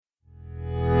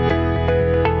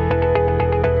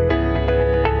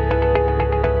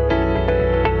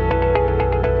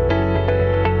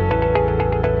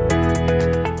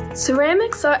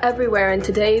Ceramics are everywhere in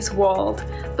today's world,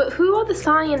 but who are the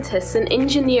scientists and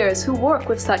engineers who work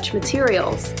with such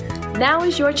materials? Now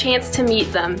is your chance to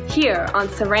meet them here on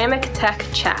Ceramic Tech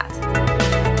Chat.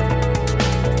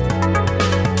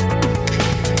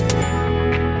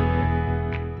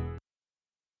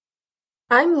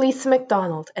 I'm Lisa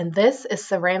McDonald, and this is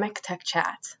Ceramic Tech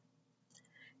Chat.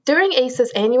 During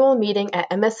ACE's annual meeting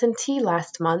at MS&T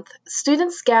last month,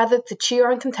 students gathered to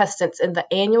cheer on contestants in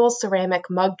the annual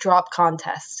ceramic mug drop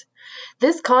contest.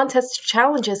 This contest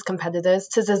challenges competitors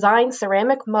to design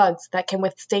ceramic mugs that can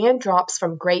withstand drops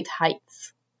from great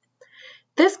heights.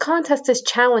 This contest is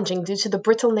challenging due to the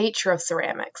brittle nature of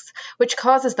ceramics, which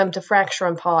causes them to fracture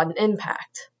upon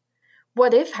impact.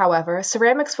 What if, however,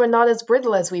 ceramics were not as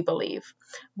brittle as we believe?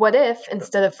 What if,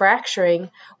 instead of fracturing,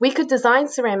 we could design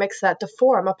ceramics that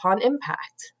deform upon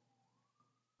impact?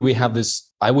 We have this,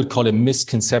 I would call it,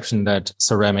 misconception that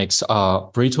ceramics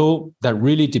are brittle. That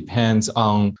really depends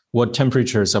on what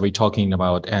temperatures are we talking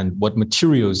about and what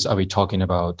materials are we talking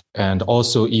about, and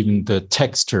also even the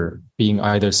texture, being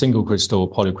either single crystal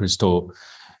or polycrystal,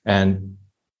 and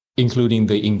including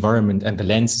the environment and the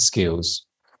length scales.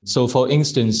 So for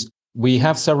instance, we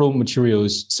have several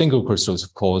materials, single crystals,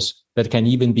 of course, that can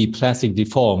even be plastic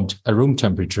deformed at room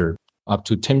temperature, up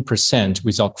to 10%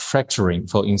 without fracturing,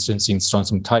 for instance, in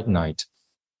strontium titanite.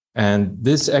 And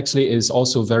this actually is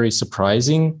also very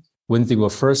surprising when they were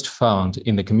first found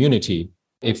in the community.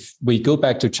 If we go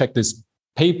back to check these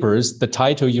papers, the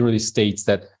title usually states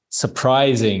that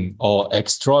surprising or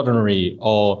extraordinary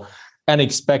or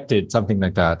unexpected, something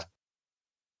like that.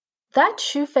 That's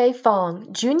Shufei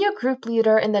Fong, Junior Group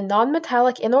Leader in the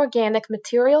Non-Metallic Inorganic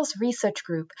Materials Research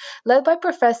Group, led by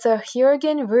Professor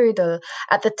Jürgen Rödel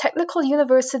at the Technical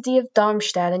University of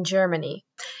Darmstadt in Germany.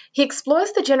 He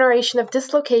explores the generation of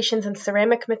dislocations in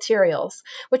ceramic materials,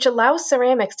 which allows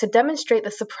ceramics to demonstrate the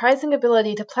surprising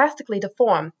ability to plastically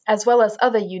deform, as well as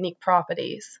other unique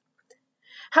properties.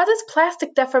 How does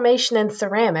plastic deformation in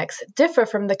ceramics differ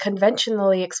from the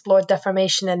conventionally explored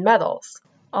deformation in metals?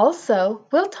 Also,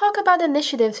 we'll talk about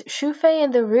initiatives Shufei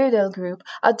and the Rödel Group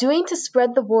are doing to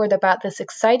spread the word about this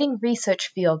exciting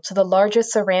research field to the larger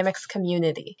ceramics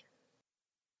community.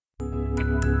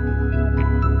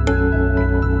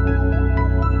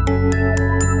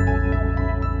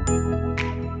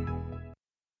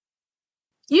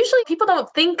 Usually people don't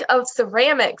think of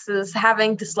ceramics as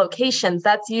having dislocations.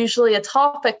 That's usually a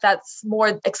topic that's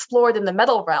more explored in the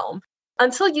metal realm.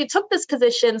 Until you took this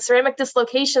position, ceramic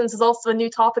dislocations is also a new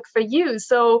topic for you.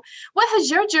 So what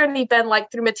has your journey been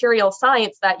like through material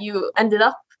science that you ended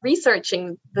up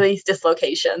researching these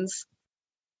dislocations?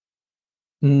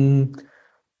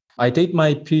 I did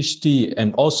my PhD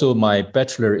and also my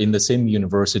bachelor in the same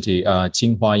university,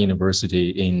 Tsinghua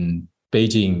University in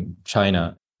Beijing,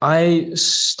 China. I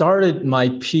started my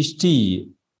PhD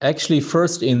actually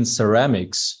first in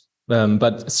ceramics,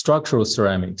 but structural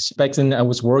ceramics. Back then, I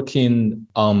was working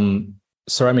on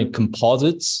ceramic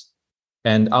composites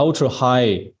and ultra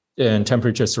high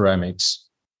temperature ceramics,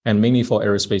 and mainly for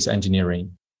aerospace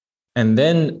engineering. And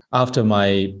then after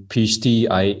my PhD,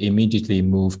 I immediately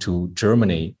moved to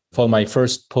Germany for my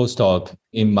first postdoc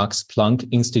in Max Planck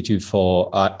Institute for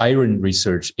Iron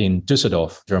Research in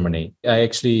Düsseldorf, Germany. I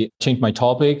actually changed my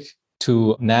topic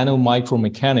to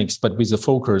nano-micromechanics, but with a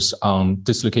focus on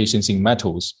dislocations in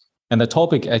metals. And the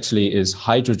topic actually is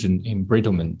hydrogen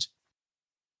embrittlement.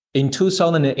 In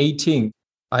 2018,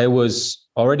 I was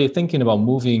already thinking about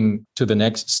moving to the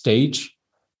next stage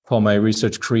for my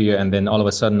research career. And then all of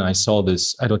a sudden, I saw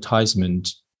this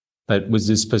advertisement that with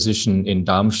this position in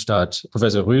Darmstadt,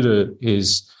 Professor Rödel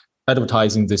is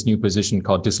advertising this new position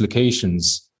called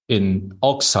dislocations in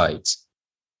oxides.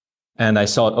 And I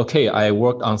thought, okay, I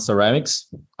worked on ceramics,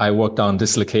 I worked on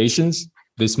dislocations.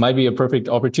 This might be a perfect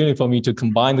opportunity for me to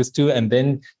combine these two and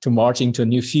then to march into a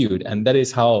new field. And that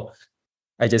is how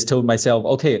I just told myself,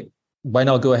 okay, why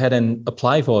not go ahead and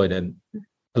apply for it? And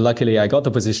luckily, I got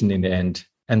the position in the end,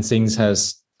 and things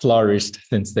has flourished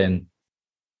since then.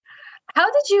 How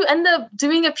did you end up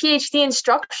doing a PhD in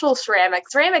structural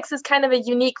ceramics? Ceramics is kind of a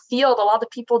unique field. A lot of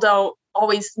people don't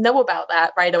always know about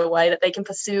that right away, that they can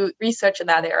pursue research in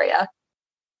that area.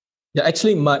 Yeah,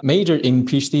 actually, my major in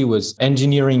PhD was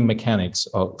engineering mechanics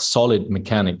or solid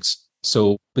mechanics.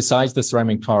 So besides the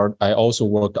ceramic part, I also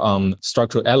worked on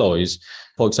structural alloys,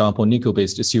 for example,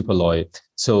 nickel-based superalloy.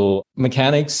 So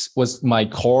mechanics was my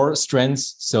core strength.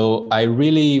 So I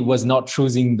really was not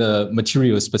choosing the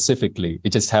material specifically. It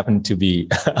just happened to be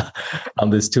on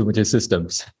these two material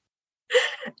systems.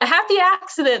 A happy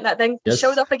accident that then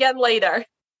showed up again later.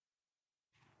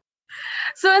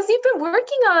 So as you've been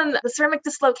working on the ceramic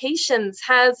dislocations,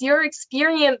 has your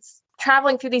experience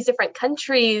traveling through these different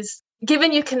countries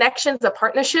given you connections or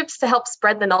partnerships to help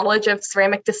spread the knowledge of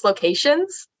ceramic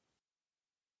dislocations?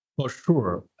 For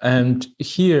sure. And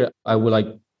here I would like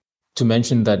to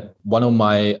mention that one of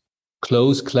my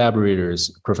close collaborators,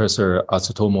 Professor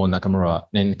Atsutomo Nakamura,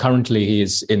 and currently he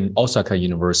is in Osaka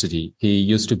University. He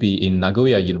used to be in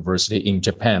Nagoya University in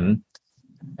Japan.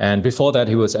 And before that,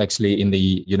 he was actually in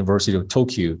the University of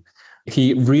Tokyo.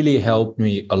 He really helped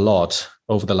me a lot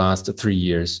over the last 3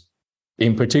 years,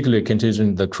 in particular,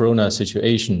 considering the Corona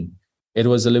situation. It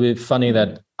was a little bit funny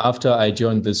that after I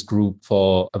joined this group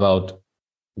for about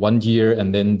 1 year,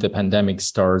 and then the pandemic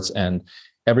starts and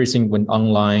everything went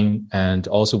online. And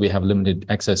also we have limited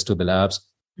access to the labs,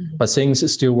 but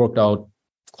things still worked out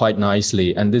quite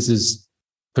nicely. And this is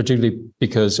particularly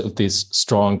because of this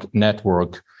strong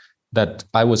network that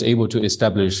I was able to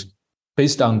establish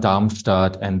based on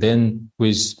Darmstadt and then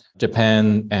with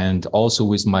Japan and also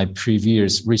with my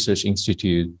previous research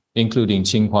institute, including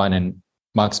Tsinghua and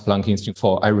Max Planck Institute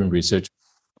for Iron Research.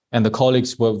 And the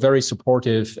colleagues were very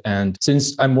supportive. And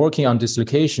since I'm working on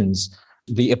dislocations,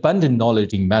 the abundant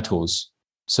knowledge in metals.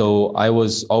 So I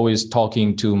was always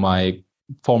talking to my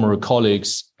former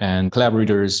colleagues and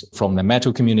collaborators from the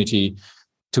metal community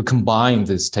to combine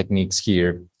these techniques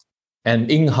here.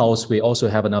 And in-house, we also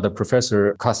have another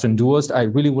professor, Carsten Durst. I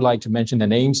really would like to mention the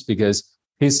names because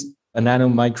he's a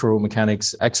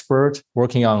nanomicromechanics expert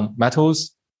working on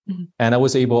metals. And I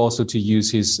was able also to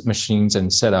use his machines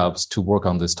and setups to work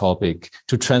on this topic,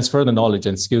 to transfer the knowledge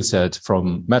and skill set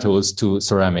from metals to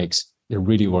ceramics. It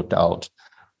really worked out.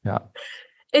 Yeah.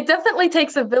 It definitely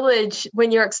takes a village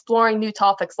when you're exploring new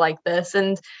topics like this.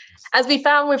 And as we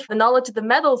found with the knowledge of the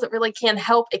metals, it really can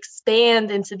help expand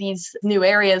into these new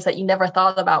areas that you never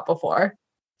thought about before.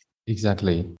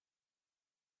 Exactly.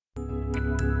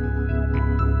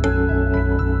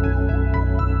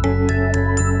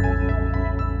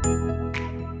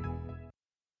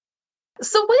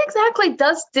 So what exactly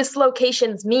does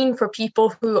dislocations mean for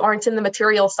people who aren't in the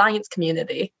material science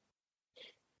community?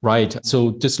 Right.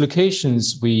 So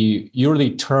dislocations, we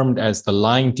usually termed as the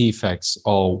line defects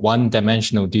or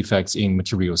one-dimensional defects in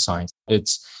material science.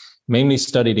 It's mainly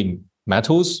studied in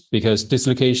metals because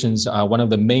dislocations are one of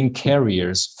the main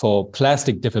carriers for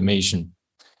plastic deformation.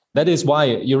 That is why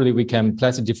usually we can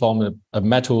plastic deform a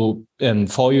metal in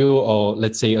foil or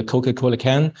let's say a Coca-Cola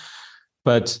can.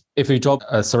 But if we drop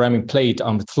a ceramic plate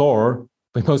on the floor,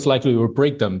 we most likely will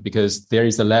break them because there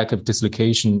is a lack of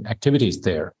dislocation activities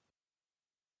there.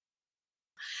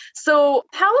 So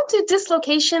how do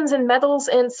dislocations in metals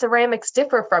and ceramics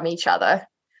differ from each other?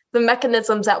 The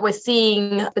mechanisms that we're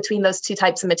seeing between those two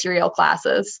types of material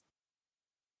classes?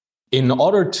 In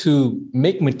order to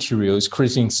make materials,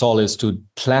 creating solids to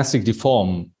plastic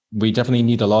deform, we definitely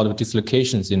need a lot of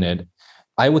dislocations in it.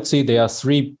 I would say there are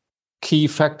three key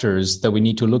factors that we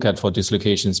need to look at for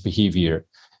dislocations behavior.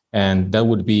 And that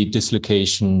would be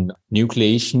dislocation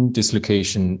nucleation,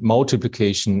 dislocation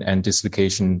multiplication, and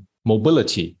dislocation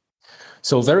mobility.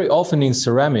 So very often in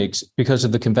ceramics, because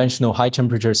of the conventional high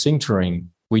temperature sintering,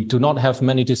 we do not have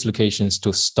many dislocations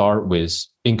to start with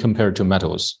in compared to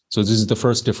metals. So this is the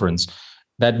first difference.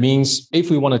 That means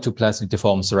if we wanted to plastic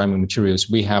deform ceramic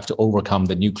materials, we have to overcome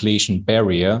the nucleation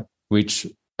barrier, which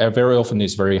very often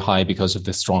is very high because of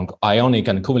the strong ionic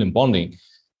and covalent bonding.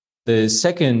 The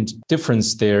second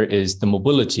difference there is the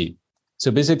mobility. So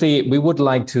basically, we would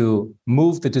like to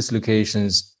move the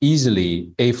dislocations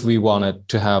easily if we wanted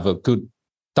to have a good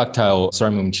ductile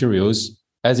ceramic materials,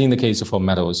 as in the case of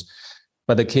metals.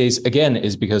 But the case, again,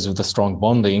 is because of the strong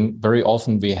bonding. Very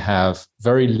often we have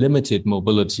very limited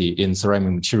mobility in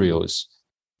ceramic materials.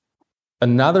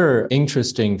 Another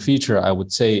interesting feature, I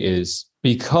would say, is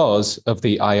because of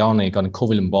the ionic and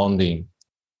covalent bonding,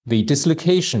 the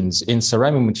dislocations in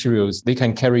ceramic materials, they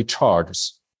can carry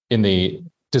charges in the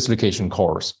dislocation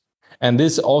cores. And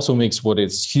this also makes what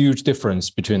is huge difference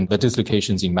between the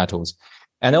dislocations in metals.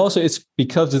 And also it's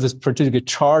because of this particular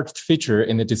charged feature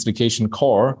in the dislocation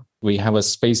core, we have a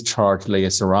space charge layer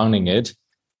surrounding it.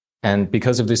 And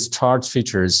because of these charge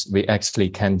features, we actually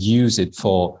can use it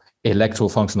for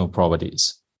electrofunctional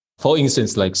properties. For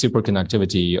instance, like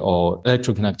superconductivity or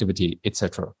electroconductivity,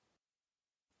 etc.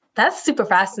 That's super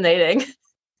fascinating.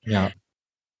 Yeah.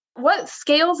 What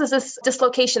scales is this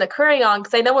dislocation occurring on?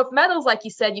 Because I know with metals, like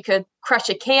you said, you could crush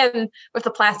a can with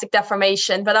the plastic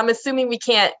deformation, but I'm assuming we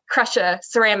can't crush a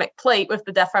ceramic plate with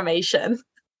the deformation.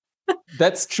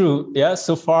 That's true. Yeah,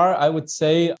 so far I would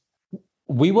say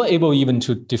we were able even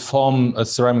to deform a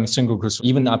ceramic single crystal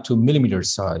even up to millimeter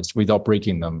size without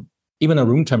breaking them. Even at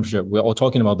room temperature, we're all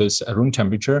talking about this at room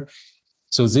temperature.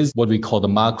 So this is what we call the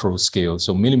macro scale,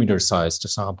 so millimeter-sized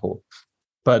sample.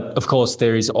 But of course,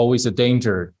 there is always a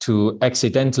danger to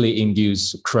accidentally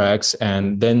induce cracks.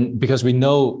 And then because we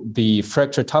know the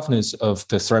fracture toughness of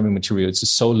the ceramic material is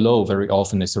so low, very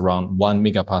often it's around 1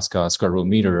 megapascal square root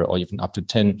meter or even up to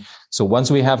 10. So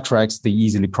once we have cracks, they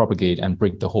easily propagate and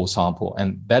break the whole sample.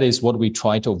 And that is what we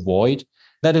try to avoid.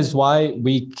 That is why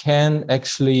we can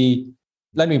actually,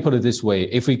 let me put it this way,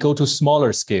 if we go to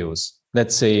smaller scales,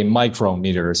 let's say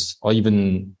micrometers or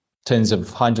even tens of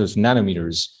hundreds of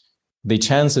nanometers, the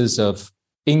chances of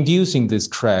inducing these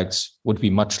cracks would be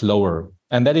much lower.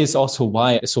 And that is also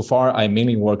why, so far, I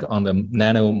mainly work on the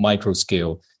nano micro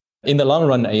scale. In the long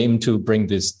run, I aim to bring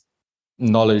this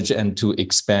knowledge and to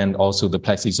expand also the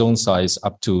plastic zone size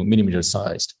up to millimeter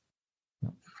sized.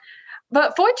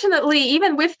 But fortunately,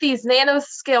 even with these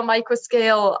nanoscale,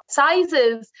 microscale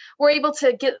sizes, we're able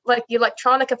to get like the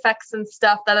electronic effects and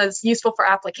stuff that is useful for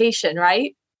application,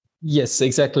 right? Yes,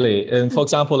 exactly. And for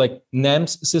example, like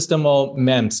NAMS system or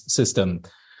MEMS system.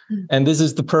 And this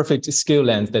is the perfect scale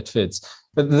length that fits.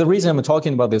 But the reason I'm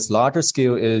talking about this larger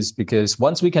scale is because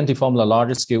once we can deform the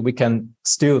larger scale, we can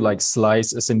still like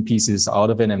slice some pieces out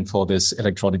of it and for this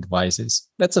electronic devices.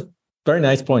 That's a very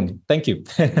nice point. Thank you.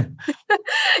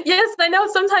 Yes, I know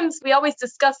sometimes we always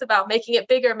discuss about making it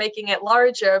bigger, making it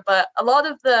larger, but a lot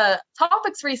of the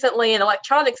topics recently in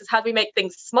electronics is how do we make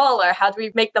things smaller? How do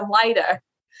we make them lighter?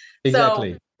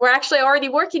 Exactly. So we're actually already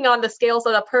working on the scales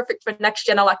that are perfect for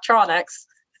next-gen electronics.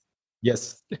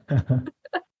 Yes.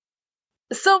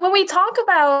 So when we talk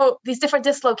about these different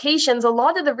dislocations, a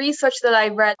lot of the research that I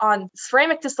read on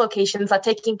ceramic dislocations are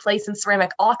taking place in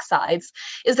ceramic oxides.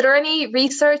 Is there any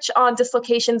research on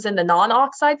dislocations in the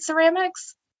non-oxide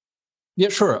ceramics? Yeah,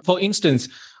 sure. For instance,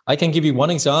 I can give you one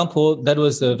example. That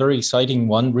was a very exciting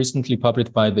one recently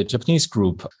published by the Japanese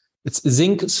group. It's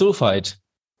zinc sulfide.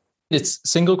 It's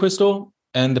single crystal,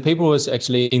 and the paper was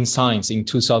actually in Science in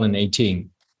 2018.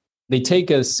 They take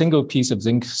a single piece of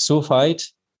zinc sulfide,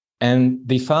 and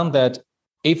they found that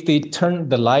if they turn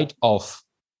the light off,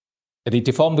 they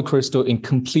deform the crystal in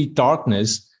complete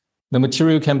darkness, the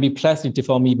material can be plastic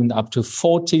deformed even up to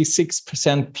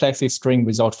 46% plastic string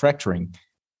without fracturing.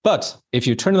 But if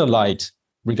you turn the light,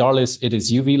 regardless it is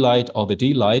UV light or the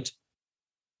D light,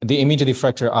 they immediately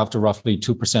fracture after roughly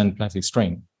 2% plastic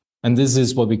string. And this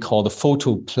is what we call the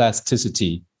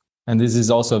photoplasticity. And this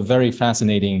is also a very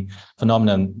fascinating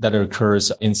phenomenon that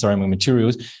occurs in ceramic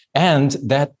materials. And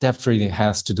that definitely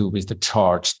has to do with the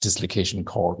charge dislocation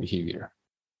core behavior.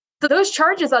 So those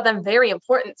charges are then very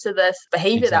important to this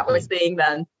behavior that we're seeing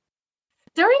then.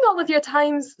 During all of your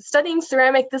times studying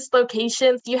ceramic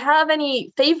dislocations, do you have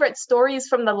any favorite stories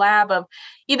from the lab of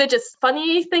either just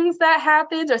funny things that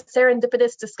happened or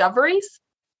serendipitous discoveries?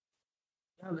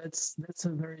 Yeah, that's a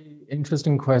very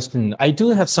interesting question. I do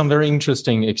have some very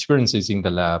interesting experiences in the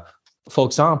lab. For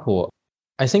example,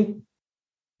 I think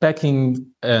back in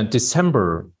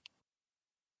December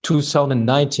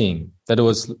 2019, that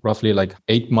was roughly like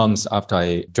 8 months after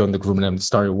I joined the group and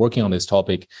started working on this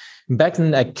topic. Back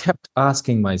then, I kept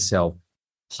asking myself,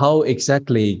 how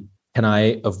exactly can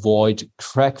I avoid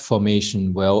crack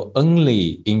formation while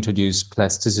only introduce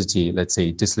plasticity, let's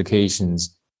say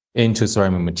dislocations, into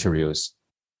ceramic materials?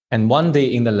 And one day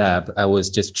in the lab, I was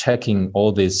just checking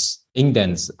all these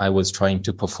indents I was trying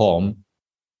to perform.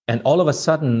 And all of a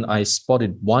sudden, I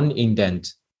spotted one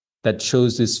indent that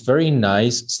shows this very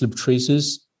nice slip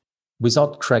traces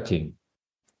without cracking.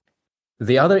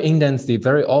 The other indents, they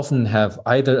very often have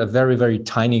either a very, very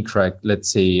tiny crack, let's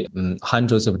say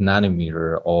hundreds of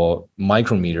nanometer or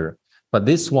micrometer. But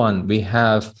this one, we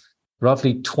have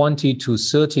roughly 20 to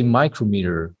 30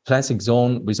 micrometer plastic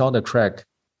zone without a crack.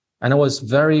 And I was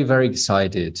very, very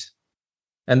excited.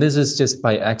 And this is just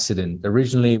by accident.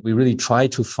 Originally, we really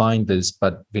tried to find this,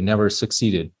 but we never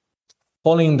succeeded.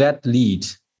 Following that lead,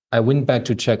 I went back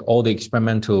to check all the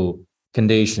experimental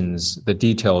conditions, the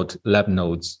detailed lab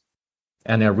notes.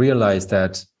 And I realized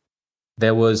that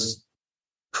there was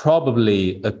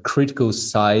probably a critical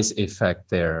size effect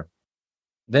there.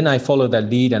 Then I followed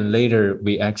that lead, and later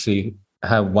we actually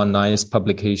have one nice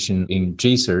publication in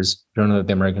JCERS, Journal of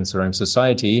the American Ceramic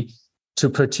Society, to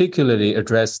particularly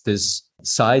address this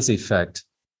size effect,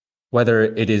 whether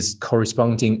it is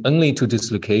corresponding only to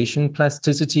dislocation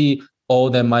plasticity,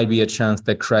 or there might be a chance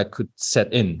that crack could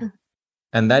set in.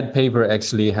 And that paper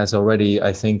actually has already,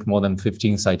 I think, more than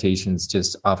 15 citations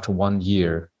just after 1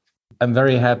 year. I'm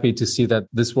very happy to see that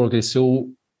this work is so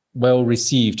well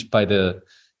received by the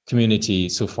community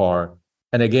so far.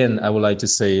 And again, I would like to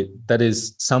say that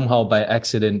is somehow by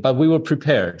accident, but we were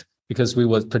prepared because we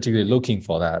were particularly looking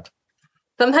for that.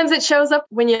 Sometimes it shows up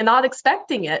when you're not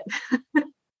expecting it.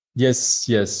 Yes,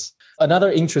 yes.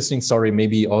 Another interesting story,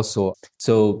 maybe also.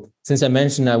 So, since I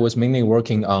mentioned I was mainly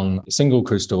working on single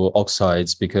crystal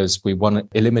oxides because we want to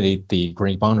eliminate the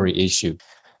grain boundary issue,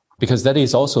 because that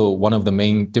is also one of the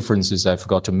main differences I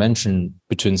forgot to mention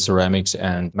between ceramics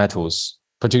and metals,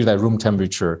 particularly at room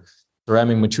temperature.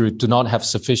 Ceramic materials do not have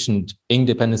sufficient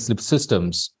independent slip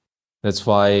systems. That's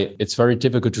why it's very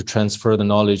difficult to transfer the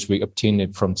knowledge we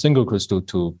obtained from single crystal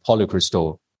to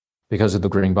polycrystal, because of the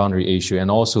grain boundary issue and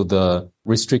also the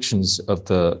restrictions of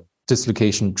the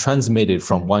dislocation transmitted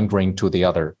from one grain to the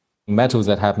other. In metals,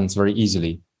 that happens very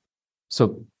easily.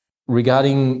 So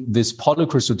regarding this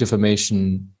polycrystal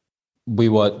deformation, we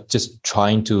were just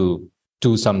trying to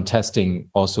do some testing.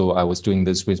 Also, I was doing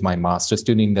this with my master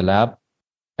student in the lab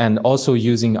and also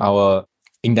using our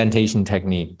indentation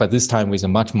technique, but this time with a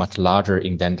much, much larger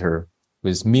indenter,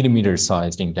 with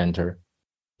millimeter-sized indenter.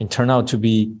 It turned out to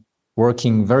be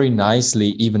working very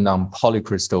nicely even on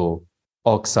polycrystal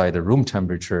oxide at room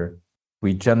temperature.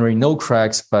 We generate no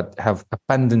cracks, but have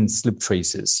abundant slip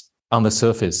traces on the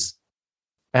surface.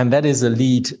 And that is a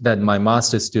lead that my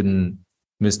master student,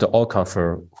 Mr.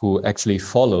 Olkoffer, who actually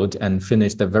followed and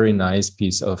finished a very nice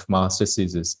piece of master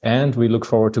thesis. And we look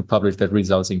forward to publish that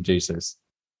results in JSERS.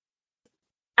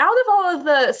 Out of all of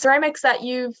the ceramics that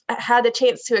you've had a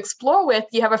chance to explore with,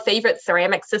 do you have a favorite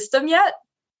ceramic system yet?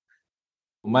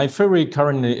 My favorite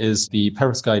currently is the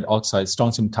perovskite oxide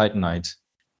strontium titanite.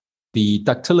 The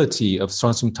ductility of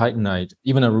strontium titanite,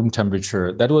 even at room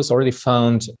temperature, that was already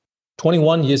found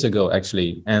 21 years ago,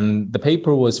 actually. And the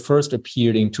paper was first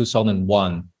appeared in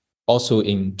 2001, also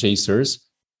in JSERS.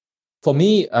 For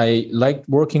me, I like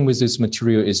working with this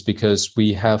material is because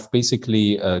we have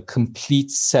basically a complete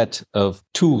set of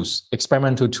tools,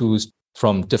 experimental tools,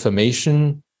 from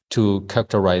deformation to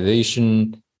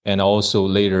characterization, and also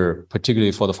later,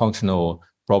 particularly for the functional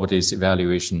properties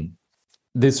evaluation.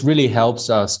 This really helps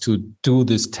us to do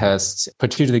these tests,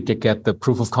 particularly to get the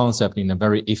proof of concept in a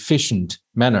very efficient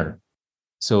manner.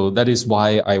 So that is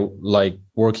why I like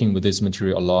working with this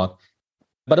material a lot.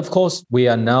 But of course, we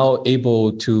are now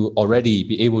able to already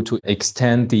be able to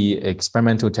extend the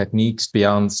experimental techniques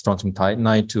beyond strontium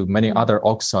titanite to many other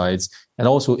oxides, and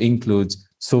also includes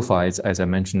sulfides, as I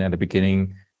mentioned at the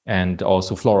beginning, and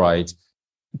also fluorides.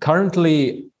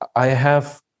 Currently, I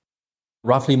have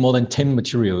roughly more than 10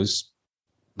 materials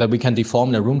that we can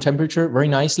deform at room temperature very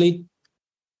nicely.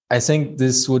 I think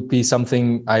this would be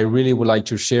something I really would like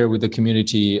to share with the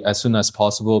community as soon as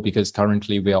possible, because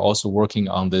currently we are also working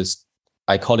on this,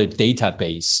 I call it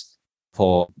database,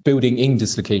 for building in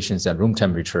dislocations at room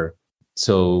temperature.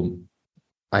 So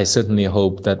I certainly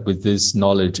hope that with this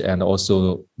knowledge and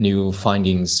also new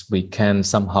findings, we can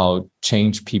somehow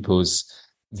change people's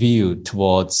view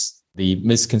towards the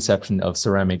misconception of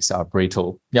ceramics are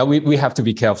brittle. Yeah, we have to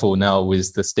be careful now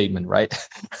with the statement, right?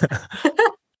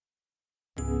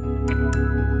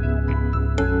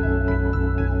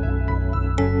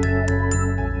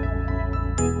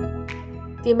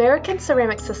 The American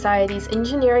Ceramic Society's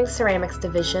Engineering Ceramics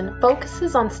Division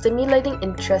focuses on stimulating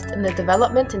interest in the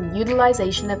development and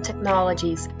utilization of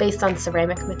technologies based on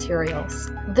ceramic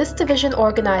materials. This division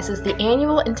organizes the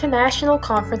annual International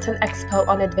Conference and Expo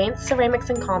on Advanced Ceramics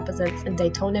and Composites in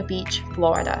Daytona Beach,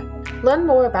 Florida. Learn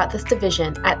more about this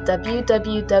division at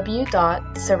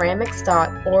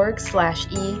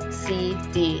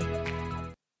www.ceramics.org/ECD.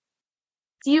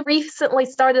 You recently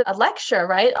started a lecture,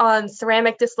 right, on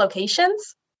ceramic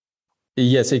dislocations?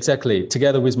 Yes, exactly,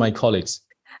 together with my colleagues.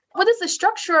 What is the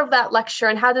structure of that lecture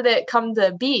and how did it come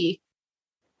to be?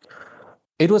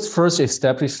 It was first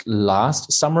established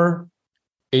last summer.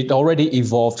 It already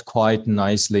evolved quite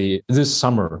nicely this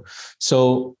summer.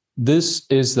 So this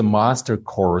is the master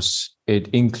course. It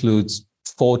includes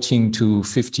 14 to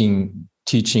 15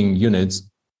 teaching units,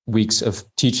 weeks of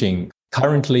teaching.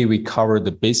 Currently, we cover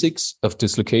the basics of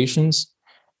dislocations,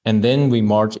 and then we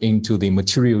march into the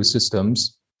material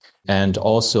systems and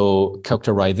also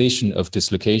characterization of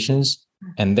dislocations,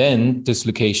 and then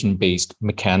dislocation-based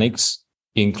mechanics,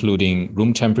 including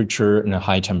room temperature and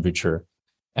high temperature.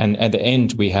 And at the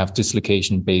end, we have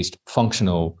dislocation-based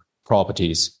functional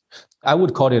properties. I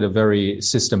would call it a very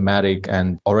systematic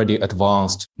and already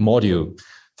advanced module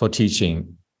for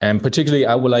teaching. And particularly,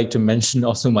 I would like to mention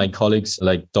also my colleagues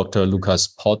like Dr. Lukas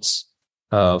Potts,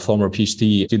 former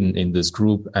PhD student in this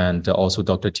group, and also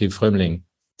Dr. Till Frömmling.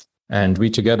 And we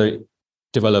together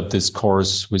developed this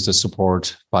course with the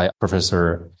support by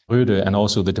Professor Röde and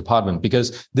also the department,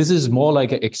 because this is more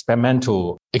like an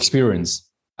experimental experience.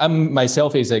 I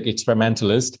myself is an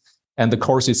experimentalist, And the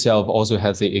course itself also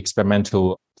has the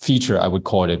experimental feature, I would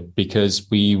call it, because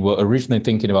we were originally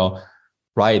thinking about,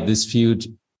 right, this field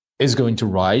is going to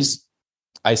rise.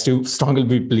 I still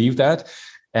strongly believe that.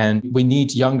 And we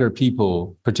need younger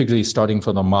people, particularly starting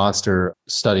from the master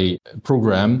study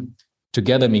program, to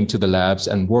get them into the labs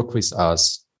and work with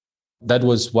us. That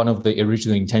was one of the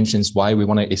original intentions why we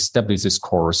want to establish this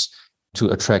course, to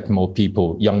attract more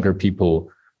people, younger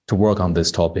people, to work on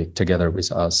this topic together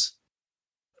with us.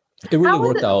 It really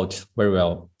worked out very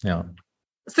well. Yeah.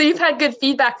 So you've had good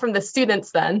feedback from the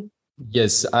students then?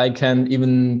 Yes, I can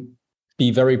even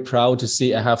be very proud to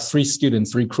see I have 3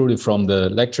 students recruited from the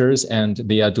lectures, and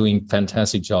they are doing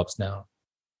fantastic jobs now.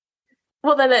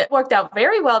 Well, then it worked out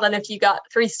very well then if you got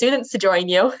 3 students to join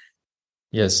you.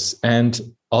 Yes, and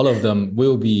all of them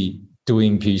will be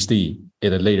doing PhD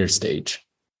at a later stage.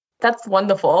 That's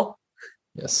wonderful.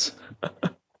 Yes.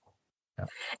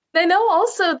 I know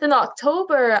also in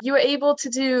October, you were able to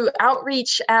do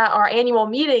outreach at our annual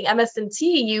meeting,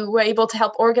 MS&T. You were able to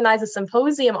help organize a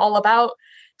symposium all about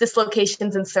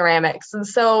dislocations in ceramics. And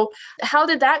so how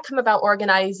did that come about,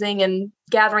 organizing and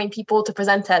gathering people to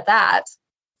present at that?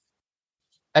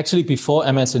 Actually,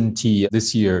 before MS&T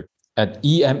this year, at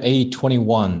EMA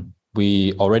 21,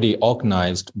 we already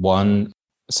organized one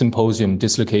symposium,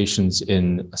 Dislocations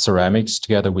in Ceramics,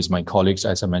 together with my colleagues,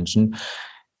 as I mentioned.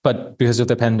 But because of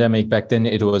the pandemic back then,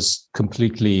 it was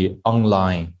completely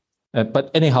online.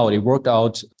 But anyhow, it worked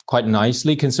out quite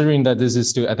nicely, considering that this is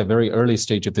still at the very early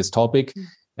stage of this topic.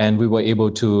 And we were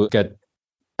able to get,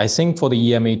 I think for the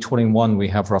EMA 21, we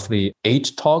have roughly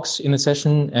 8 talks in a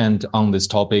session and on this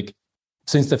topic.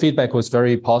 Since the feedback was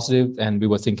very positive, and we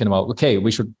were thinking about, okay,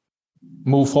 we should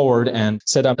move forward and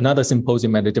set up another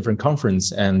symposium at a different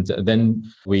conference. And then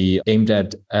we aimed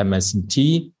at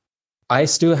MS&T. I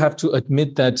still have to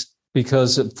admit that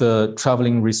because of the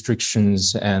traveling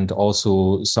restrictions and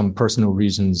also some personal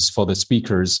reasons for the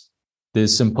speakers,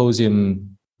 this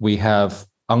symposium, we have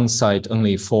on-site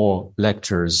only 4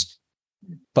 lectures.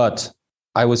 But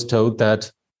I was told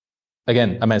that,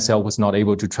 again, I myself was not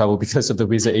able to travel because of the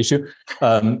visa issue.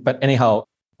 But anyhow,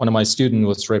 one of my students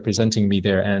was representing me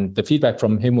there, and the feedback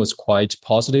from him was quite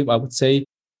positive, I would say.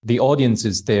 The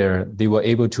audiences there, they were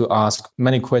able to ask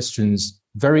many questions,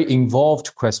 very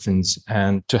involved questions,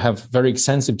 and to have very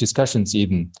extensive discussions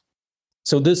even.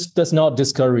 So this does not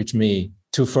discourage me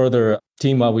to further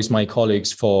team up with my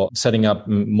colleagues for setting up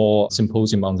more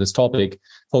symposium on this topic.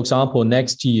 For example,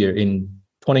 next year in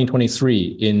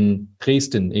 2023 in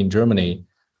Dresden in Germany,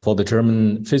 for the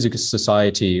German Physics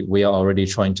Society, we are already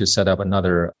trying to set up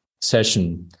another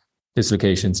session,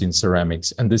 Dislocations in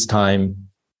Ceramics. And this time,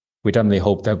 we definitely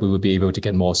hope that we will be able to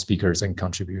get more speakers and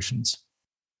contributions.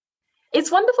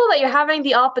 It's wonderful that you're having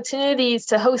the opportunities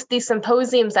to host these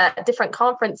symposiums at different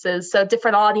conferences, so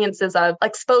different audiences are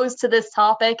exposed to this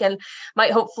topic and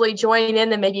might hopefully join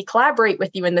in and maybe collaborate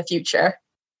with you in the future.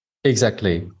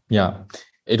 Exactly. Yeah.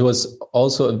 It was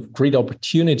also a great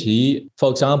opportunity. For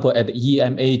example, at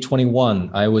EMA 21,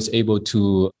 I was able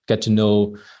to get to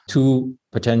know 2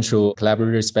 potential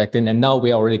collaborators back then, and now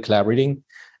we are already collaborating.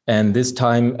 And this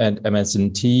time at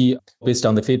MS&T, based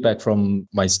on the feedback from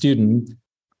my student,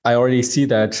 I already see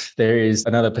that there is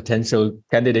another potential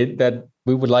candidate that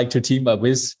we would like to team up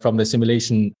with from the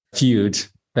simulation field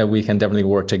that we can definitely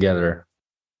work together.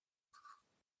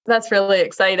 That's really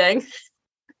exciting.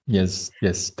 Yes,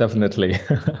 definitely.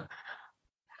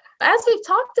 As we've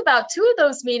talked about, 2 of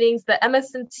those meetings, the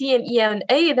MS&T and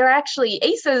EMA, they're actually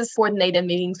ACES coordinated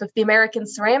meetings with the American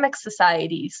Ceramics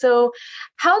Society. So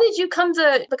how did you come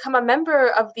to become a member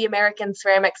of the American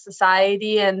Ceramics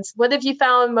Society, and what have you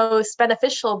found most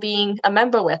beneficial being a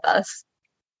member with us?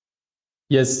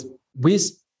 Yes, with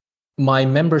my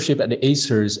membership at the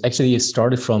ACES, actually it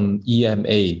started from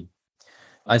EMA.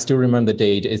 I still remember the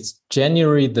date. It's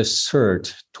January the 3rd,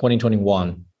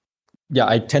 2021. Yeah,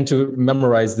 I tend to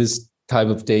memorize this type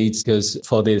of dates because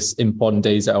for these important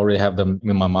days, I already have them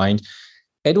in my mind.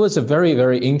 It was a very,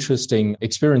 very interesting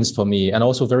experience for me, and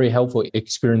also very helpful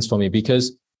experience for me,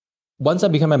 because once I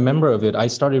became a member of it, I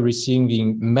started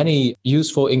receiving many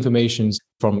useful information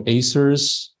from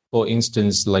ACES, for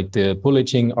instance, like the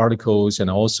bulletin articles and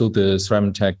also the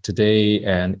Ceramtech Today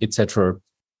and etc.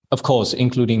 Of course,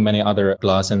 including many other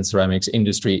glass and ceramics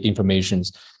industry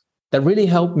informations that really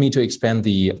helped me to expand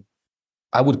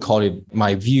I would call it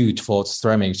my view towards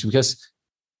ceramics, because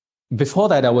before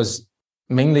that, I was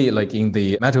mainly in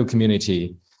the metal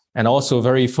community and also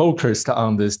very focused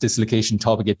on this dislocation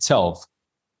topic itself.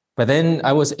 But then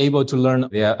I was able to learn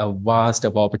there are a vast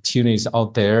of opportunities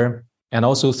out there. And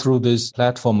also through this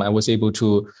platform, I was able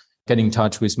to get in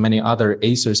touch with many other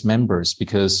ACERS members,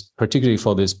 because particularly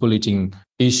for these bulletin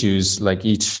issues, like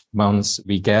each month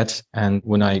we get, and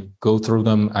when I go through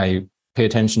them, I pay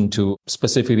attention to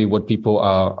specifically what people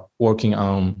are working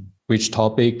on, which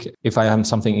topic. If I have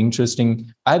something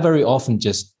interesting, I very often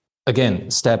just, again,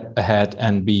 step ahead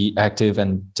and be active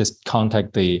and just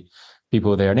contact the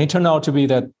people there. And it turned out to be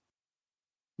that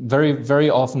very, very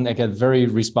often I get very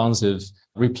responsive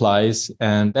replies,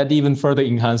 and that even further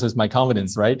enhances my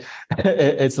confidence, right?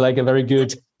 It's like a very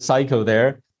good cycle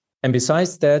there. And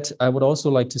besides that, I would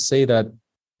also like to say that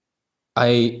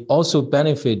I also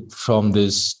benefit from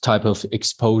this type of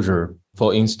exposure.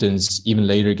 For instance, even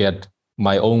later get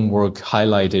my own work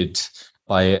highlighted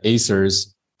by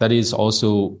ACERS. That is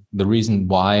also the reason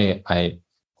why I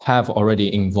have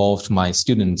already involved my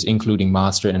students, including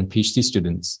master and PhD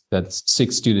students. That's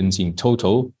 6 students in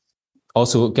total.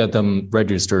 Also get them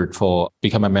registered for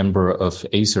become a member of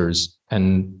ACERS.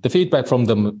 And the feedback from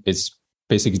them is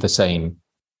basically the same.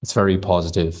 It's very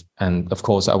positive. And of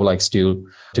course, I would like still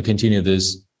to continue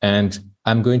this. And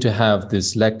I'm going to have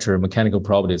this lecture, Mechanical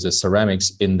Properties of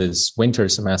Ceramics, in this winter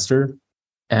semester.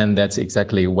 And that's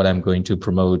exactly what I'm going to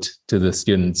promote to the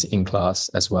students in class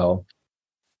as well.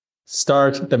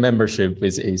 Start the membership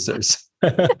with ACERS.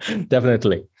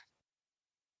 Definitely.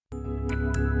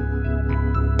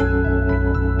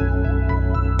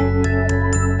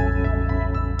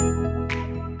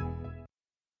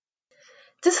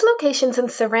 Dislocations in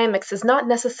ceramics is not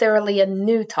necessarily a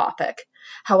new topic.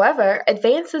 However,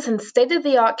 advances in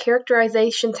state-of-the-art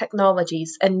characterization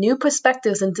technologies and new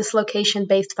perspectives in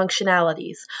dislocation-based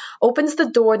functionalities opens the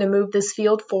door to move this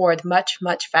field forward much,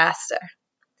 much faster.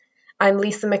 I'm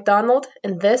Lisa McDonald,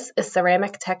 and this is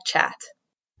Ceramic Tech Chat.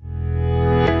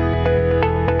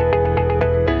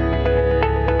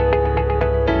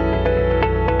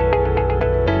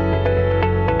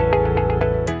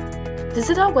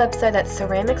 Visit our website at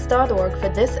ceramics.org for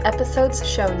this episode's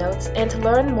show notes and to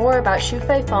learn more about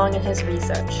Shufei Fong and his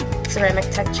research.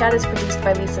 Ceramic Tech Chat is produced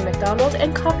by Lisa McDonald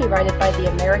and copyrighted by the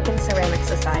American Ceramic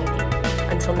Society.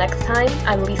 Until next time,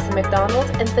 I'm Lisa McDonald,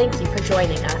 and thank you for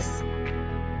joining us.